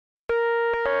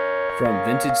From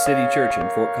Vintage City Church in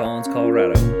Fort Collins,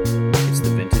 Colorado, it's the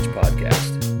Vintage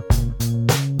Podcast.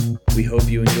 We hope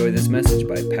you enjoy this message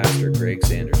by Pastor Greg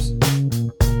Sanders.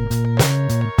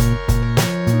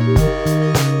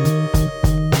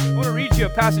 I want to read you a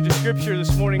passage of Scripture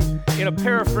this morning in a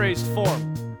paraphrased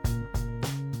form.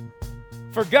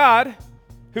 For God,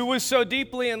 who was so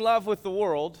deeply in love with the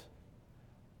world,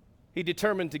 He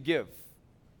determined to give.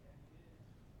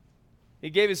 He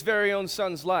gave His very own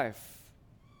Son's life.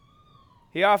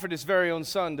 He offered His very own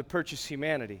Son to purchase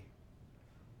humanity.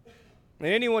 And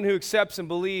anyone who accepts and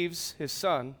believes His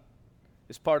Son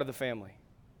is part of the family.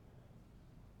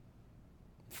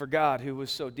 For God, who was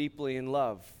so deeply in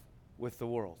love with the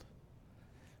world.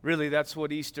 Really, that's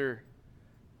what Easter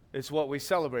is, what we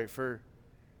celebrate. For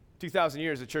 2,000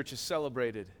 years, the church has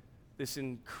celebrated this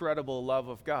incredible love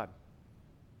of God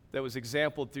that was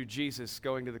exampled through Jesus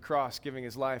going to the cross, giving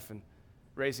His life, and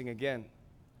raising again.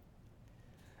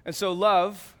 And so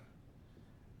love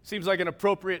seems like an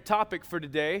appropriate topic for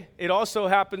today. It also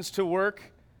happens to work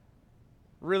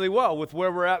really well with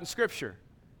where we're at in Scripture.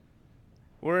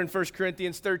 We're in 1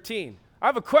 Corinthians 13. I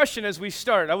have a question as we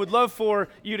start. I would love for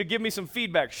you to give me some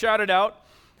feedback. Shout it out.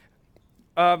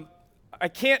 I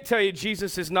can't tell you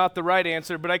Jesus is not the right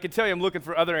answer, but I can tell you I'm looking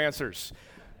for other answers.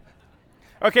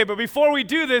 Okay, but before we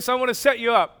do this, I want to set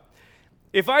you up.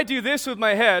 If I do this with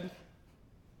my head,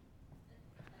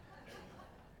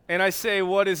 and I say,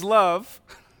 what is love?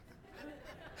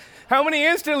 How many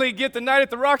instantly get the Night at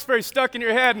the Roxbury stuck in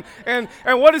your head? And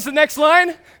what is the next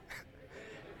line?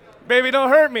 Baby, don't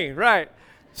hurt me. Right.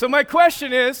 So my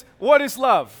question is, what is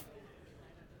love?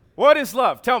 What is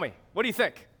love? Tell me. What do you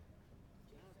think?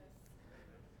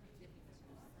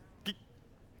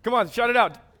 Come on, shout it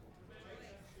out.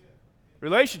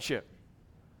 Relationship.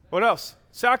 What else?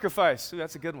 Sacrifice. Ooh,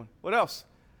 that's a good one. What else?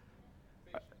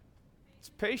 It's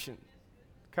patient.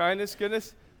 Kindness,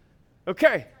 goodness.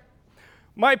 Okay.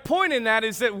 My point in that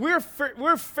is that we're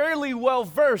fairly well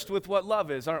versed with what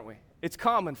love is, aren't we? It's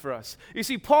common for us. You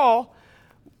see, Paul,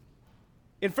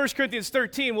 in 1 Corinthians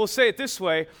 13, will say it this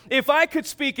way: if I could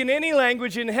speak in any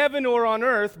language in heaven or on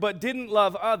earth but didn't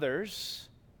love others,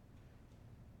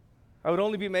 I would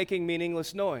only be making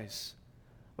meaningless noise,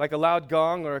 like a loud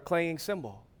gong or a clanging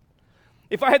cymbal.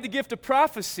 If I had the gift of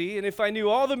prophecy, and if I knew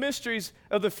all the mysteries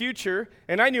of the future,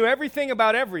 and I knew everything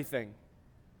about everything,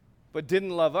 but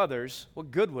didn't love others,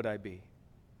 what good would I be?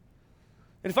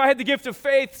 And if I had the gift of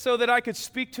faith so that I could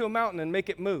speak to a mountain and make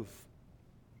it move,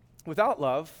 without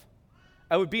love,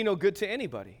 I would be no good to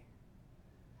anybody.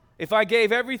 If I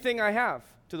gave everything I have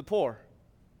to the poor,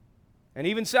 and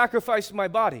even sacrificed my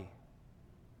body,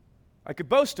 I could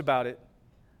boast about it,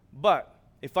 but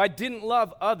if I didn't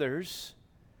love others,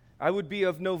 I would be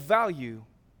of no value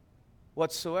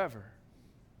whatsoever.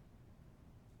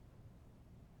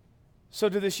 So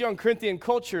to this young Corinthian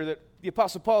culture that the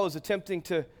Apostle Paul is attempting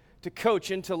to coach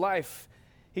into life,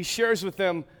 he shares with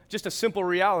them just a simple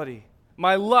reality.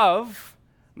 My love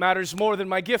matters more than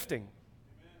my gifting.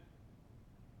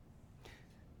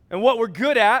 And what we're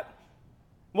good at,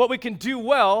 what we can do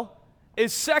well,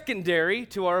 is secondary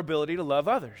to our ability to love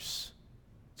others.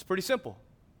 It's pretty simple.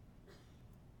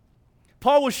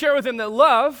 Paul will share with him that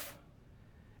love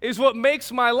is what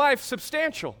makes my life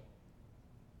substantial.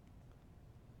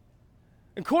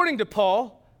 According to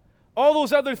Paul, all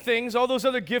those other things, all those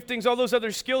other giftings, all those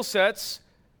other skill sets,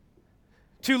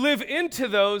 to live into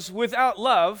those without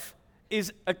love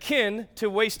is akin to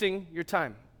wasting your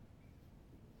time.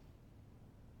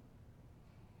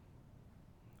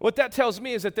 What that tells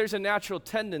me is that there's a natural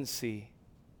tendency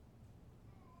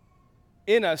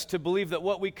in us to believe that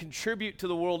what we contribute to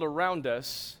the world around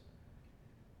us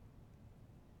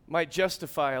might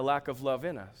justify a lack of love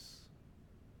in us.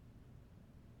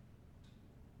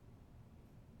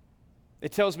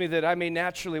 It tells me that I may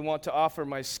naturally want to offer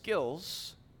my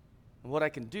skills and what I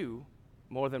can do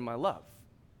more than my love.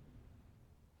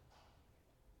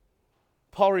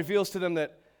 Paul reveals to them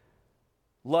that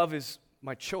love is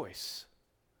my choice.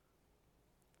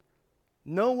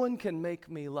 No one can make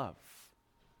me love.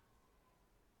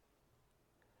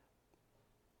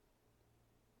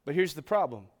 But here's the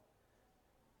problem.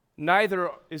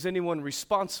 Neither is anyone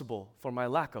responsible for my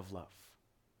lack of love.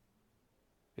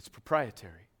 It's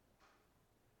proprietary.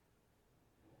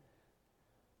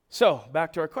 So,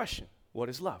 back to our question. What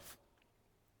is love?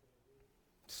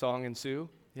 Song ensue?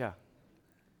 Yeah.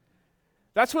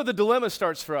 That's where the dilemma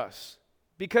starts for us.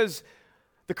 Because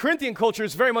the Corinthian culture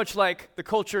is very much like the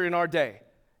culture in our day.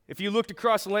 If you looked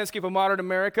across the landscape of modern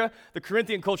America, the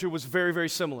Corinthian culture was very, very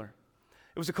similar.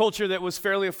 It was a culture that was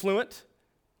fairly affluent.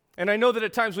 And I know that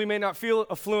at times we may not feel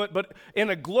affluent, but in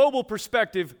a global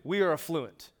perspective, we are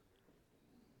affluent.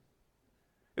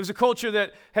 It was a culture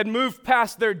that had moved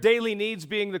past their daily needs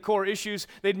being the core issues.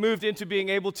 They'd moved into being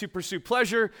able to pursue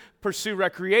pleasure, pursue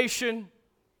recreation.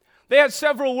 They had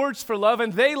several words for love,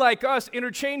 and they, like us,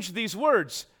 interchanged these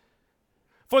words.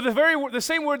 For the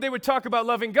same word they would talk about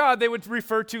loving God, they would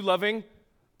refer to loving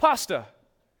pasta.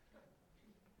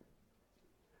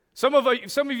 Some of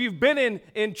you have been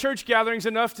in church gatherings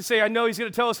enough to say, I know he's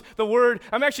going to tell us the word.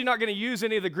 I'm actually not going to use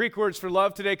any of the Greek words for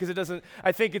love today because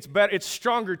I think it's better, it's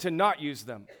stronger to not use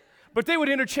them. But they would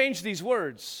interchange these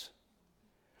words.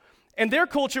 And their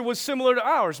culture was similar to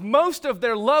ours. Most of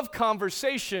their love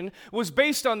conversation was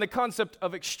based on the concept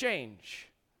of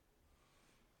exchange,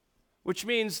 which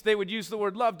means they would use the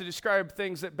word love to describe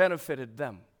things that benefited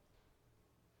them.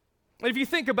 And if you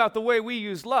think about the way we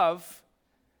use love,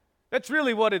 that's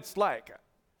really what it's like.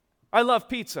 I love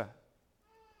pizza.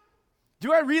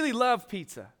 Do I really love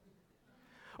pizza?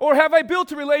 Or have I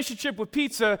built a relationship with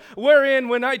pizza wherein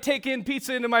when I take in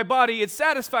pizza into my body, it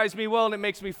satisfies me well and it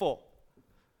makes me full?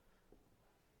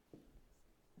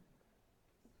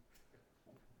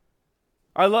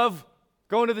 I love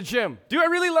going to the gym. Do I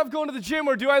really love going to the gym,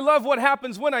 or do I love what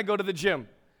happens when I go to the gym?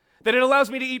 That it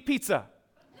allows me to eat pizza.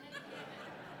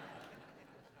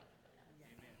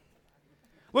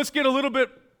 Let's get a little bit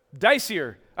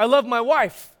dicier. I love my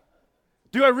wife.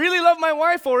 Do I really love my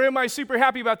wife, or am I super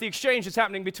happy about the exchange that's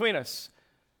happening between us?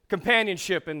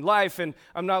 Companionship and life, and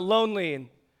I'm not lonely, and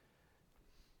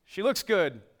she looks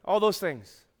good. All those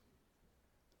things.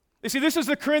 You see, this is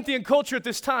the Corinthian culture at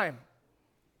this time.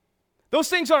 Those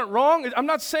things aren't wrong. I'm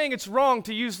not saying it's wrong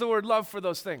to use the word love for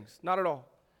those things. Not at all.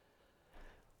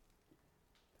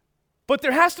 But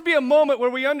there has to be a moment where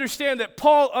we understand that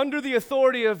Paul, under the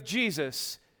authority of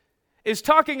Jesus, is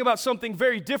talking about something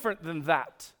very different than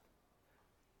that.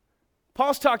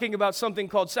 Paul's talking about something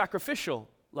called sacrificial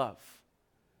love.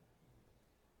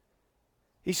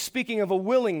 He's speaking of a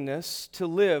willingness to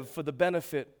live for the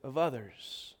benefit of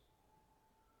others.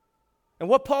 And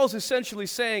what Paul's essentially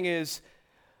saying is,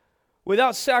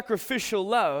 without sacrificial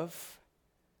love,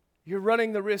 you're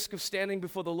running the risk of standing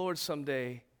before the Lord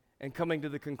someday and coming to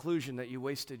the conclusion that you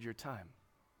wasted your time.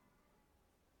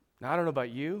 Now, I don't know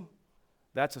about you,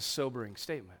 that's a sobering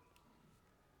statement.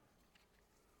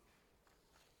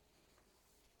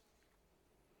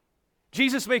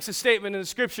 Jesus makes a statement in the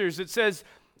scriptures that says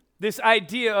this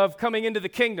idea of coming into the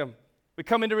kingdom. We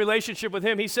come into relationship with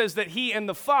him. He says that he and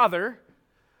the Father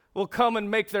will come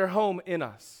and make their home in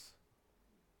us.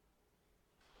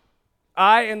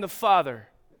 I and the Father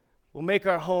will make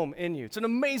our home in you. It's an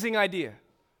amazing idea.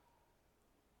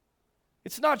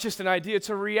 It's not just an idea, it's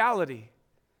a reality.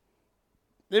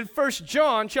 In 1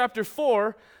 John chapter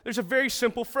 4, there's a very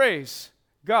simple phrase.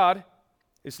 God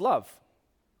is love.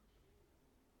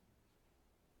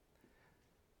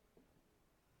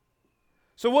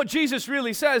 So what Jesus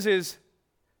really says is,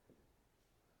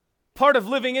 part of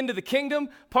living into the kingdom,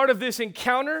 part of this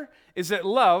encounter, is that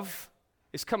love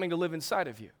is coming to live inside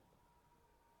of you.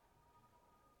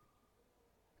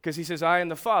 Because he says, I and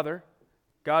the Father,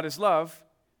 God is love.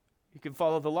 You can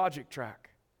follow the logic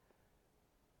track.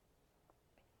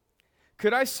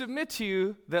 Could I submit to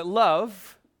you that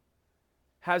love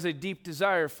has a deep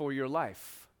desire for your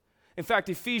life? In fact,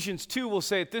 Ephesians 2 will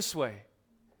say it this way,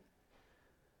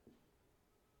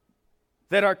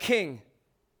 that our King,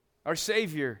 our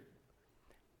Savior,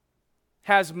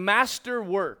 has master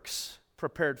works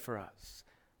prepared for us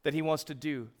that he wants to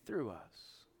do through us.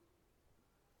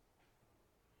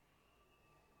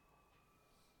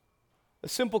 A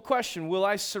simple question, will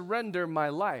I surrender my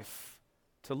life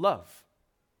to love?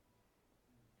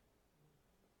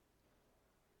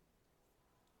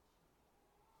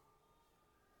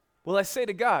 Will I say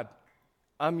to God,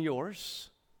 I'm yours.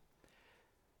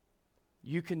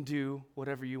 You can do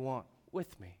whatever you want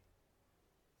with me.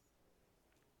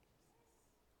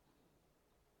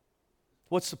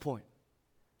 What's the point?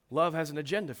 Love has an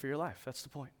agenda for your life. That's the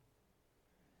point.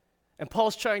 And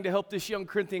Paul's trying to help this young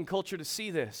Corinthian culture to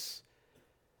see this.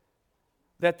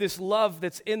 That this love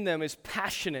that's in them is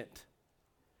passionate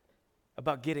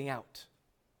about getting out.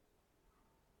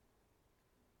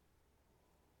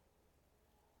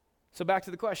 So back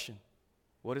to the question,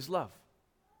 what is love?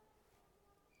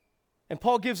 And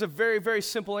Paul gives a very, very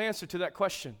simple answer to that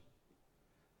question.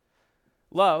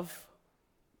 Love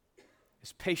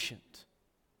is patient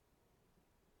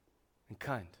and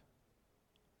kind.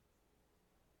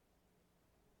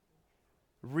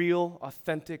 Real,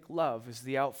 authentic love is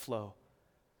the outflow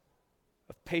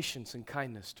of patience and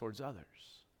kindness towards others.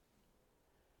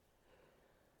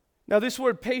 Now, this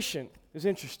word patient is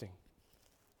interesting.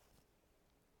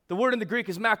 The word in the Greek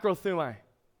is makrothumai.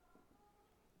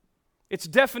 Its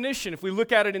definition, if we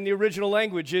look at it in the original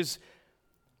language, is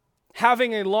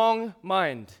having a long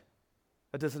mind.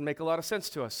 That doesn't make a lot of sense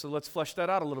to us, so let's flesh that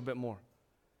out a little bit more.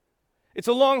 It's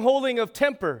a long holding of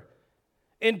temper,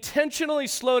 intentionally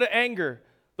slow to anger.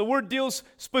 The word deals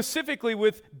specifically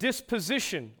with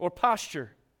disposition or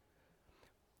posture.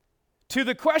 To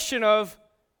the question of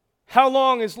how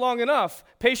long is long enough,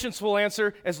 patience will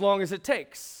answer as long as it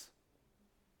takes.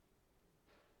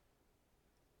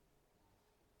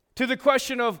 To the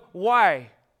question of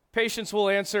why, patience will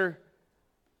answer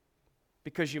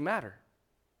because you matter.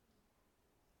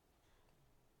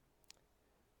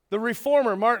 The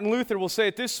reformer Martin Luther will say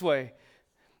it this way: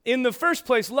 in the first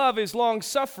place, love is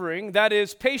long-suffering, that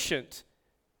is, patient,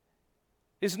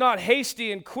 is not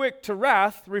hasty and quick to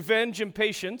wrath, revenge,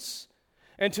 impatience,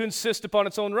 and to insist upon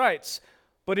its own rights,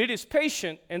 but it is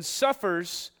patient and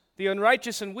suffers the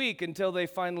unrighteous and weak until they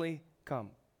finally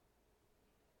come.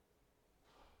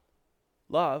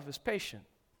 Love is patient.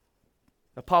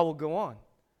 Now, Paul will go on.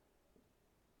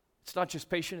 It's not just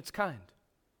patient, it's kind.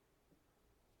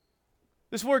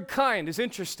 This word kind is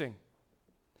interesting.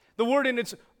 The word in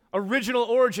its original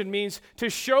origin means to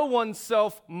show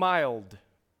oneself mild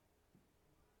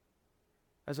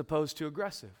as opposed to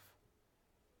aggressive.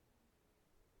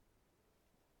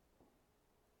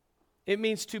 It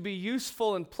means to be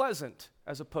useful and pleasant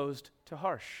as opposed to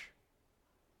harsh.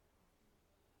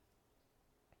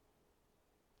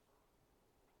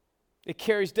 It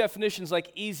carries definitions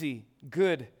like easy,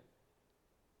 good,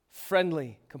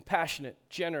 friendly, compassionate,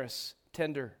 generous,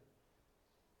 tender.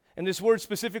 And this word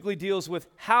specifically deals with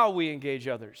how we engage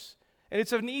others. And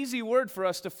it's an easy word for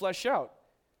us to flesh out.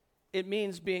 It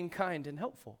means being kind and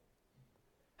helpful.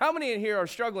 How many in here are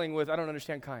struggling with, I don't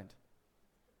understand kind?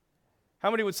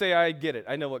 How many would say, I get it,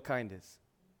 I know what kind is?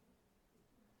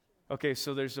 Okay,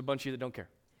 so there's a bunch of you that don't care.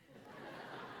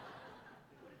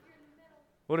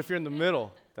 What if you're in the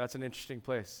middle? That's an interesting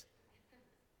place.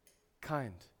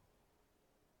 Kind.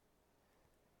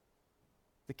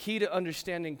 The key to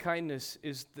understanding kindness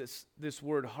is this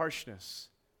word harshness.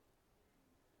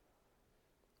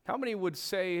 How many would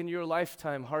say in your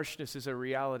lifetime harshness is a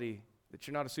reality that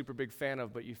you're not a super big fan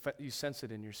of, but you sense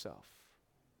it in yourself?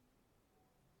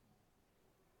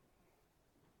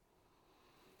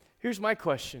 Here's my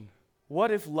question. What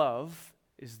if love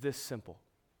is this simple?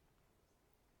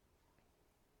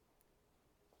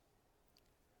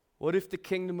 What if the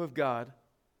kingdom of God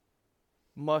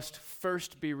must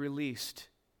first be released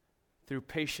through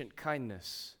patient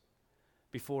kindness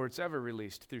before it's ever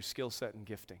released through skill set and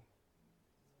gifting?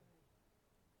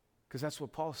 Because that's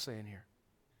what Paul's saying here.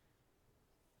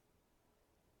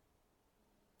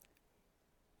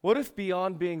 What if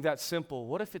beyond being that simple,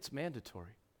 what if it's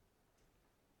mandatory?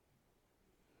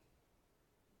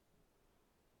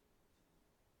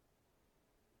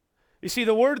 You see,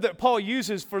 the word that Paul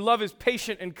uses for love is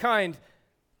patient and kind.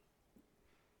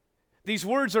 These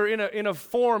words are in a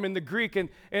form in the Greek, and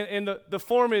the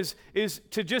form is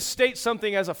to just state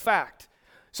something as a fact.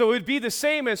 So it would be the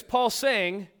same as Paul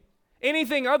saying,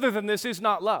 anything other than this is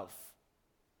not love.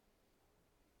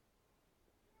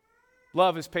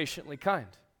 Love is patiently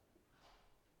kind.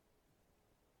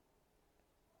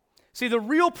 See, the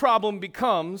real problem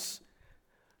becomes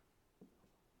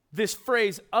this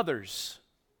phrase, others.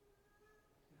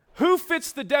 Who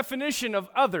fits the definition of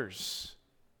others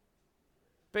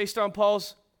based on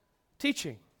Paul's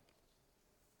teaching?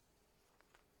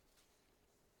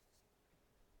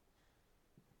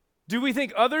 Do we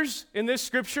think others in this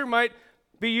scripture might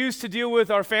be used to deal with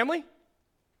our family?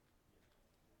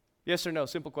 Yes or no?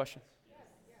 Simple question.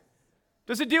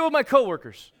 Does it deal with my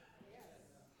coworkers?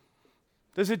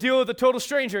 Does it deal with a total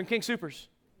stranger in King Soopers?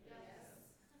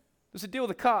 Does it deal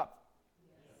with a cop?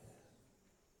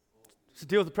 Does it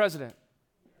deal with the president?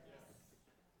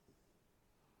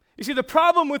 You see, the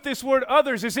problem with this word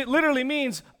others is it literally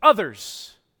means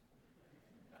others.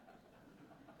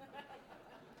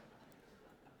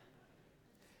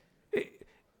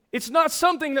 It's not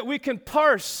something that we can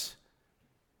parse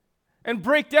and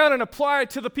break down and apply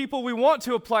it to the people we want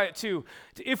to apply it to.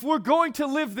 If we're going to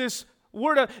live this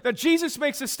word, now Jesus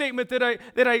makes a statement that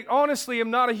I honestly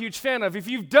am not a huge fan of. If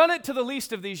you've done it to the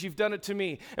least of these, you've done it to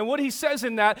me. And what he says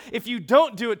in that, if you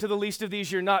don't do it to the least of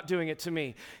these, you're not doing it to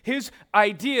me. His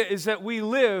idea is that we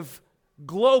live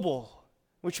global,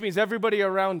 which means everybody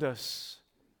around us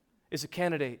is a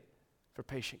candidate for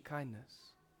patient kindness.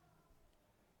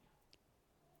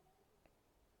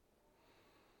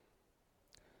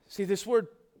 See, this word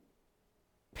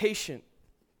patient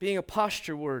being a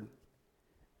posture word,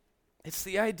 it's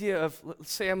the idea of,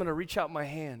 let's say I'm going to reach out my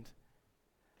hand.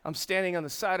 I'm standing on the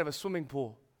side of a swimming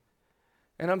pool,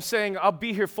 And I'm saying, I'll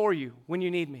be here for you when you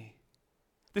need me.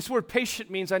 This word patient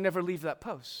means I never leave that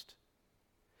post.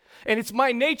 And it's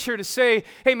my nature to say,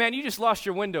 hey man, you just lost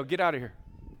your window. Get out of here.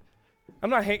 I'm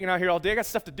not hanging out here all day. I got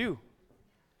stuff to do.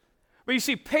 But you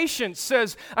see, patience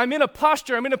says, I'm in a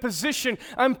posture, I'm in a position,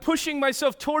 I'm pushing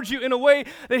myself towards you in a way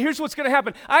that here's what's going to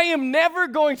happen. I am never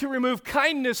going to remove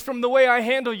kindness from the way I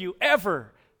handle you,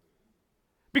 ever.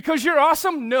 Because you're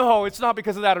awesome? No, it's not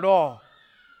because of that at all.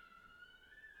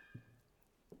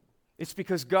 It's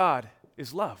because God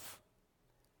is love.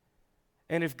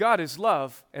 And if God is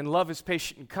love, and love is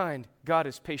patient and kind, God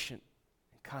is patient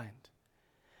and kind.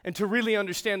 And to really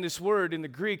understand this word in the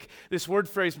Greek, this word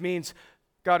phrase means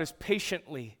God is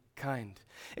patiently kind.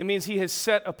 It means He has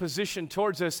set a position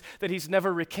towards us that He's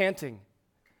never recanting.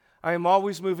 I am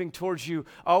always moving towards you,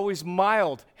 always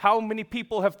mild. How many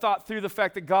people have thought through the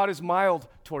fact that God is mild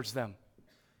towards them?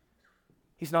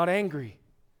 He's not angry.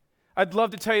 I'd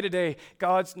love to tell you today,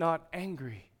 God's not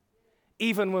angry.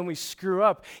 Even when we screw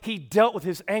up, He dealt with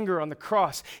His anger on the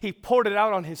cross. He poured it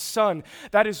out on His Son.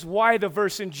 That is why the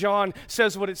verse in John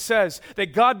says what it says,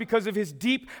 that God, because of His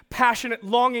deep, passionate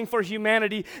longing for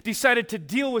humanity, decided to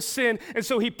deal with sin, and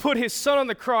so He put His Son on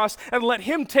the cross and let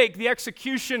Him take the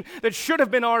execution that should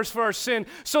have been ours for our sin,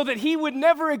 so that He would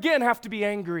never again have to be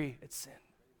angry at sin.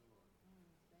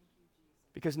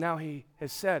 Because now He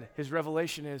has said, His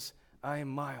revelation is, I am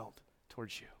mild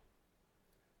towards you.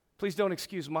 Please don't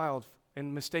excuse mild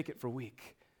and mistake it for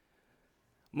weak.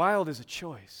 Mild is a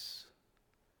choice.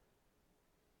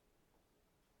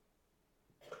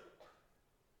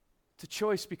 It's a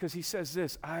choice because He says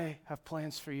this, I have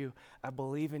plans for you. I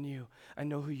believe in you. I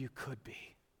know who you could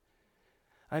be.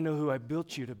 I know who I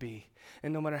built you to be.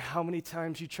 And no matter how many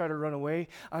times you try to run away,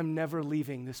 I'm never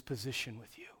leaving this position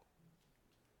with you.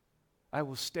 I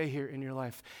will stay here in your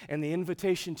life. And the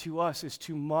invitation to us is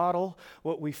to model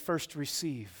what we first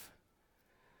receive.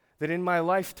 That in my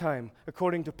lifetime,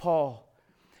 according to Paul,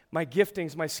 my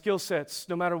giftings, my skill sets,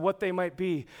 no matter what they might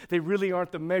be, they really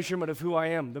aren't the measurement of who I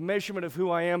am. The measurement of who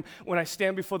I am when I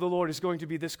stand before the Lord is going to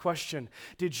be this question: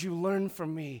 did you learn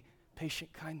from me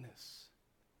patient kindness?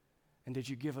 And did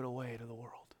you give it away to the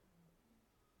world?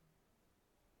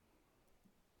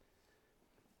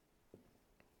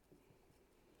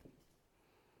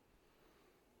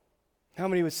 How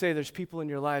many would say there's people in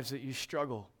your lives that you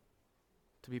struggle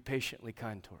to be patiently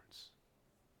kind towards?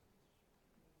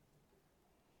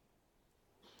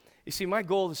 You see, my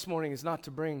goal this morning is not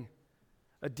to bring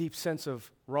a deep sense of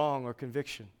wrong or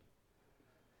conviction,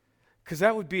 because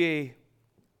that would be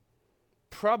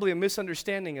probably a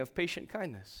misunderstanding of patient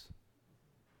kindness.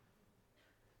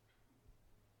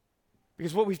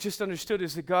 Because what we've just understood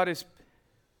is that God is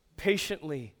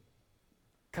patiently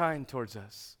kind towards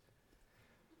us.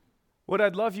 What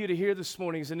I'd love you to hear this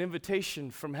morning is an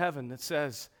invitation from heaven that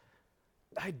says,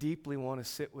 I deeply want to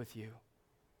sit with you,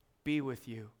 be with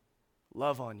you,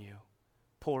 love on you,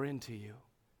 pour into you,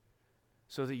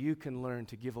 so that you can learn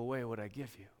to give away what I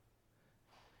give you.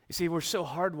 You see, we're so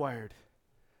hardwired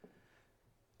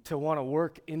to want to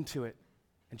work into it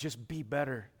and just be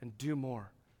better and do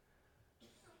more.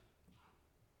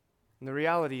 And the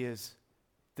reality is,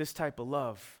 this type of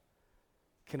love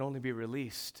can only be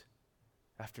released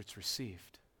after it's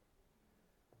received.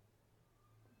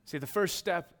 See, the first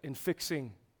step in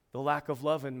fixing the lack of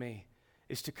love in me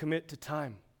is to commit to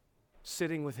time,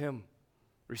 sitting with Him,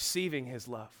 receiving His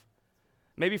love.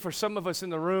 Maybe for some of us in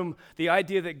the room, the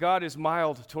idea that God is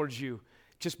mild towards you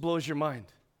just blows your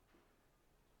mind,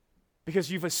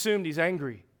 because you've assumed He's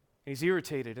angry and He's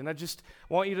irritated. And I just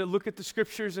want you to look at the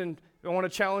Scriptures, and I want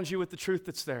to challenge you with the truth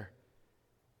that's there.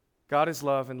 God is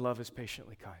love, and love is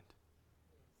patiently kind.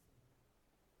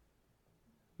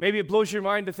 Maybe it blows your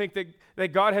mind to think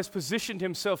that God has positioned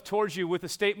Himself towards you with a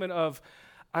statement of,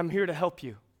 I'm here to help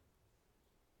you.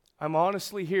 I'm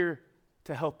honestly here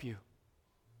to help you.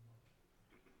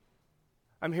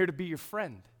 I'm here to be your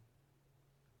friend.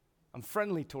 I'm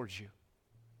friendly towards you.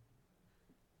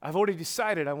 I've already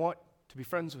decided I want to be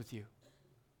friends with you.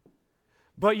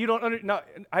 But you don't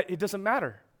it doesn't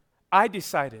matter. I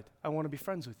decided I want to be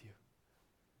friends with you.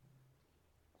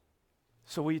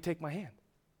 So will you take my hand?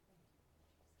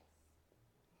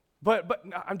 But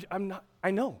I'm not,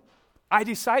 I know. I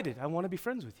decided I want to be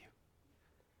friends with you.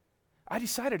 I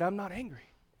decided I'm not angry.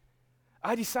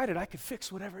 I decided I could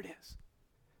fix whatever it is.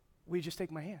 Will you just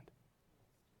take my hand?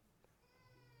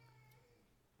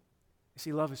 You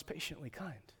see, love is patiently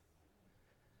kind.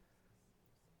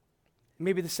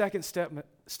 Maybe the second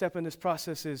step in this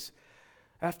process is,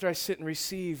 after I sit and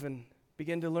receive and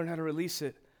begin to learn how to release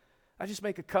it, I just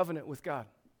make a covenant with God.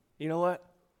 You know what?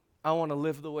 I want to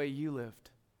live the way you lived.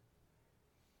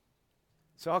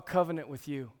 So I'll covenant with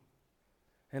you,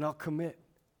 and I'll commit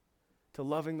to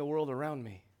loving the world around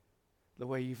me the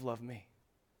way you've loved me.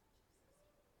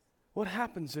 What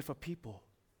happens if a people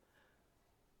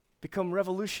become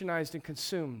revolutionized and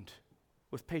consumed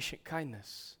with patient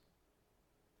kindness?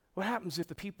 What happens if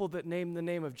the people that name the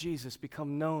name of Jesus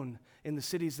become known in the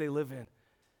cities they live in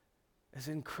as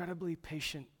incredibly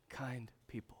patient, kind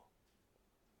people?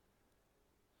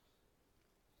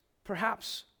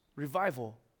 Perhaps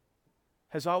revival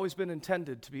has always been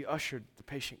intended to be ushered to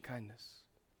patient kindness.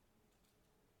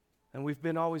 And we've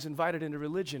been always invited into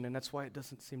religion, and that's why it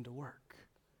doesn't seem to work.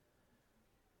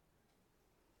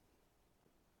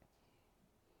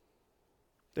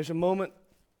 There's a moment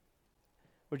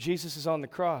where Jesus is on the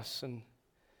cross, and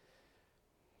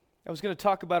I was going to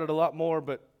talk about it a lot more,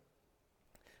 but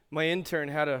my intern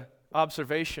had an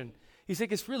observation. He's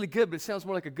like, it's really good, but it sounds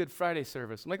more like a Good Friday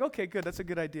service. I'm like, okay, good, that's a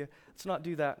good idea. Let's not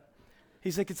do that.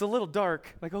 He's like, it's a little dark.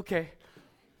 I'm like, okay.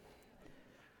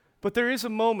 But there is a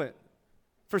moment.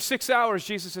 For 6 hours,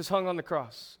 Jesus is hung on the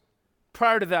cross.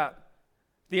 Prior to that,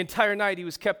 the entire night he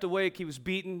was kept awake, he was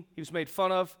beaten, he was made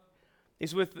fun of.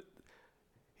 He's with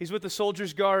the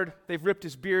soldier's guard. They've ripped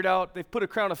his beard out. They've put a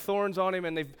crown of thorns on him,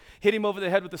 and they've hit him over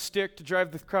the head with a stick to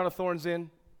drive the crown of thorns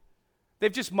in.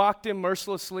 They've just mocked him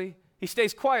mercilessly. He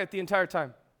stays quiet the entire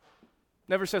time.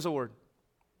 Never says a word.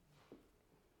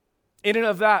 In and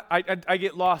of that, I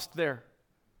get lost there.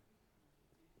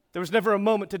 There was never a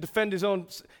moment to defend his own.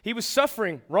 He was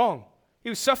suffering wrong. He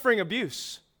was suffering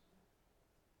abuse.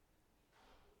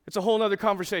 It's a whole other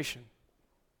conversation.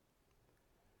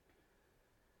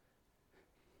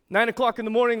 9 o'clock in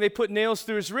the morning, they put nails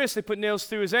through his wrists, they put nails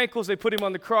through his ankles, they put him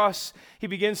on the cross. He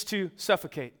begins to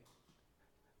suffocate.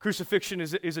 Crucifixion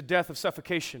is a death of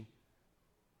suffocation.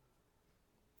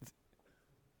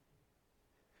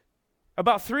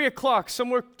 About 3 o'clock,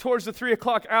 somewhere towards the 3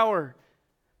 o'clock hour,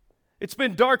 it's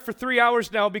been dark for 3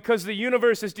 hours now because the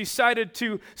universe has decided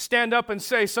to stand up and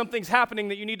say something's happening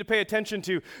that you need to pay attention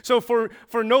to. So for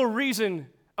no reason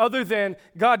other than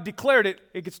God declared it,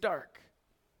 it gets dark.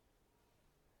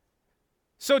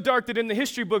 So dark that in the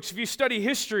history books, if you study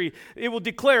history, it will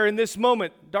declare in this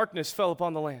moment, darkness fell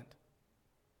upon the land.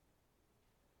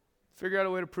 Figure out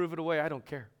a way to prove it away, I don't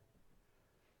care.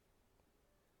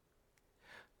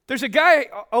 There's a guy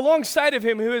alongside of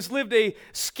him who has lived a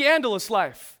scandalous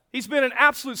life. He's been an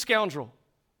absolute scoundrel.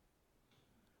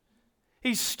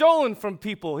 He's stolen from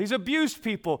people. He's abused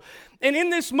people. And in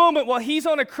this moment, while he's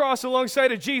on a cross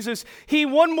alongside of Jesus, he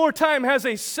one more time has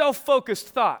a self-focused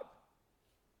thought.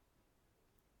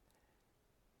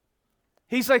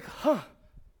 He's like,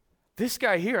 this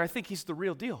guy here, I think he's the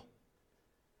real deal.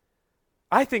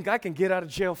 I think I can get out of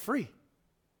jail free.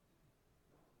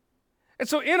 And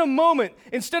so in a moment,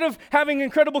 instead of having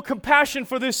incredible compassion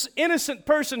for this innocent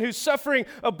person who's suffering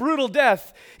a brutal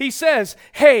death, he says,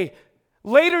 hey,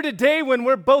 later today when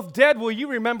we're both dead, will you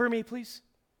remember me, please?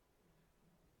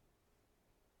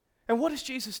 And what does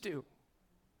Jesus do?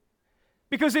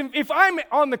 Because if I'm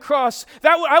on the cross,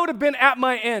 I would have been at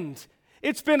my end.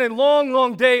 It's been a long,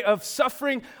 long day of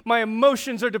suffering. My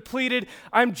emotions are depleted.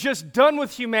 I'm just done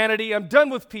with humanity. I'm done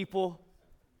with people.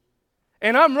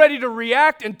 And I'm ready to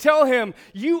react and tell him,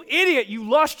 you idiot, you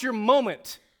lost your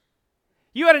moment.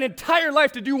 You had an entire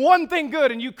life to do one thing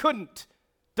good and you couldn't.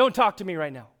 Don't talk to me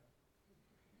right now.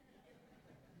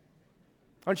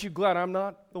 Aren't you glad I'm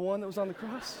not the one that was on the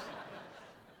cross?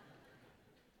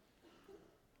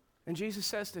 And Jesus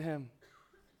says to him,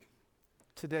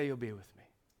 today you'll be with me.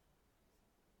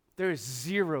 There is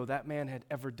zero that man had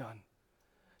ever done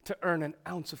to earn an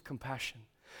ounce of compassion.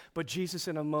 But Jesus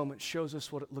in a moment shows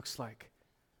us what it looks like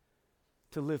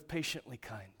to live patiently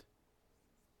kind.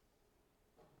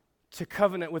 To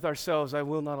covenant with ourselves, I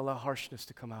will not allow harshness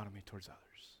to come out of me towards others.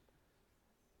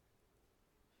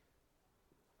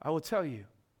 I will tell you,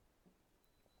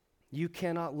 you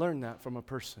cannot learn that from a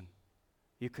person.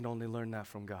 You can only learn that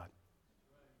from God.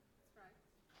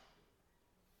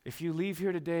 If you leave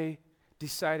here today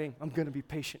deciding, I'm going to be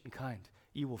patient and kind,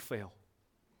 you will fail.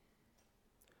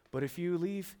 But if you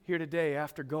leave here today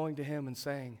after going to him and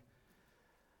saying,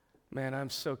 man, I'm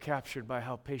so captured by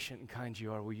how patient and kind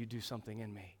you are, will you do something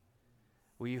in me?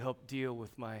 Will you help deal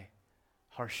with my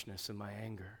harshness and my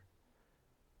anger?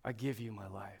 I give you my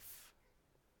life.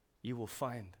 You will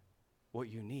find what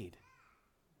you need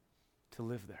to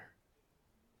live there.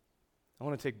 I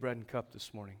want to take bread and cup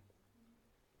this morning.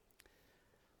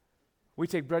 We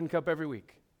take bread and cup every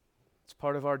week. It's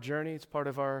part of our journey. It's part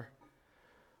of our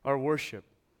worship.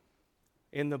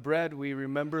 In the bread, we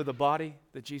remember the body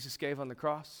that Jesus gave on the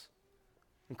cross.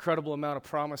 Incredible amount of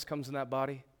promise comes in that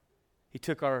body. He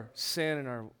took our sin and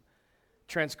our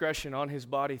transgression on his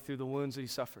body through the wounds that he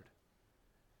suffered.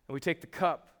 And we take the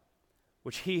cup,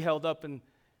 which he held up and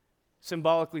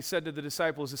symbolically said to the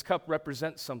disciples, this cup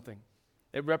represents something.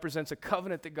 It represents a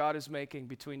covenant that God is making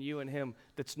between you and him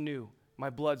that's new. My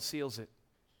blood seals it.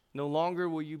 No longer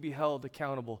will you be held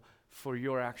accountable for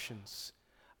your actions.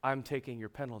 I'm taking your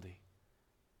penalty.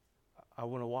 I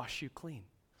want to wash you clean.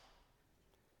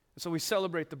 And so we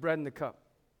celebrate the bread and the cup.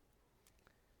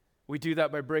 We do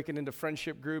that by breaking into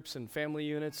friendship groups and family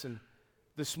units. And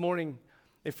this morning,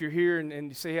 if you're here and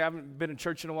you say, hey, I haven't been in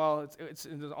church in a while, it's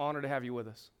an honor to have you with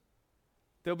us.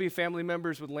 There'll be family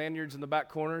members with lanyards in the back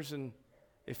corners, and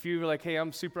if you're like, hey,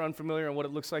 I'm super unfamiliar on what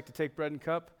it looks like to take bread and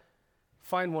cup,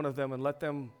 find one of them and let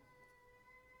them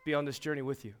be on this journey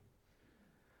with you.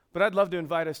 But I'd love to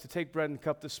invite us to take bread and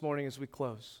cup this morning as we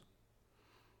close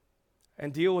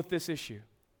and deal with this issue.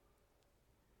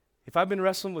 If I've been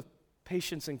wrestling with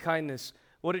patience and kindness,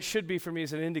 what it should be for me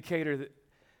is an indicator that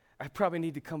I probably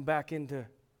need to come back into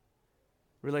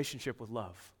relationship with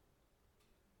love.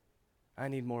 I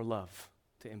need more love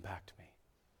to impact me.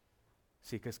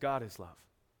 See, because God is love.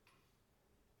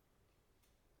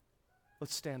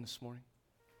 Let's stand this morning.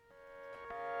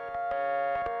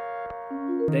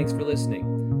 Thanks for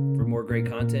listening. For more great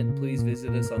content, please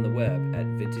visit us on the web at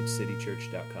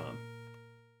vintagecitychurch.com.